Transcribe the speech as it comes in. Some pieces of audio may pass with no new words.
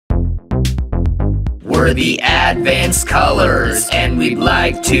We're the advanced colors, and we'd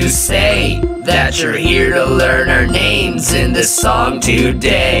like to say that you're here to learn our names in this song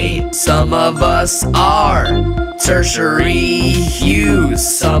today. Some of us are tertiary hues,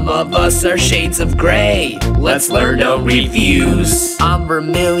 some of us are shades of gray. Let's learn, don't refuse. I'm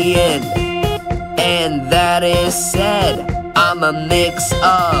vermilion, and that is said. I'm a mix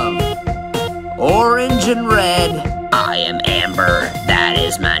of orange and red. I am Amber, that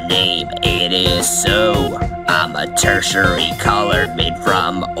is my name, it is so. I'm a tertiary color made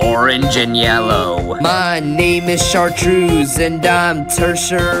from orange and yellow. My name is Chartreuse and I'm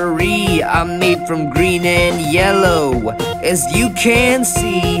tertiary. I'm made from green and yellow, as you can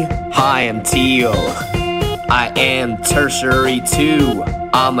see. Hi, I'm Teal, I am tertiary too.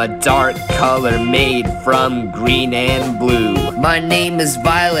 I'm a dark color made from green and blue. My name is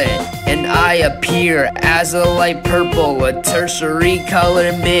Violet, and I appear as a light purple, a tertiary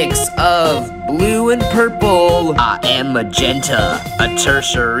color mix of blue and purple. I am magenta, a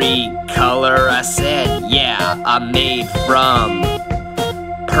tertiary color, I said. Yeah, I'm made from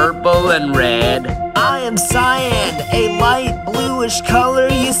purple and red. I am cyan, a light bluish color,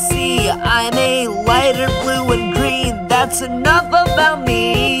 you see. I'm a lighter blue and green, that's enough about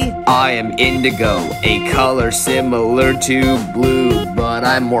me. I am indigo, a color similar to blue, but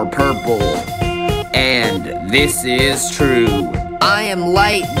I'm more purple, and this is true. I am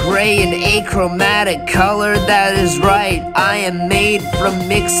light gray, an achromatic color, that is right. I am made from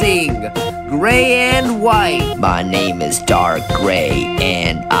mixing gray and white. My name is dark gray,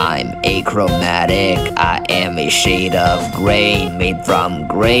 and I'm achromatic. I am a shade of gray made from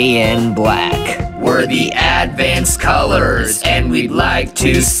gray and black. We're the advanced colors, and we'd like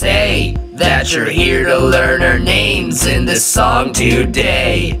to say that you're here to learn our names in this song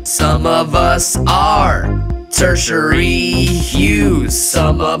today. Some of us are tertiary hues,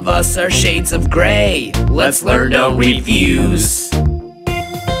 some of us are shades of gray. Let's learn, don't refuse.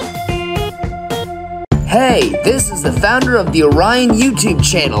 Hey, this is the founder of the Orion YouTube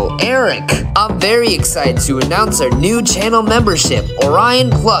channel, Eric. I'm very excited to announce our new channel membership, Orion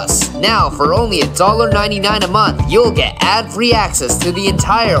Plus. Now, for only $1.99 a month, you'll get ad-free access to the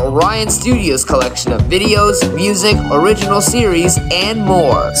entire Orion Studios collection of videos, music, original series, and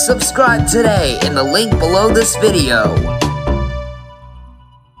more. Subscribe today in the link below this video.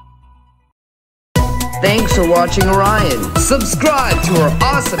 Thanks for watching Orion. Subscribe to our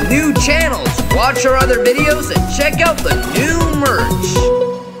awesome new channels, watch our other videos, and check out the new merch.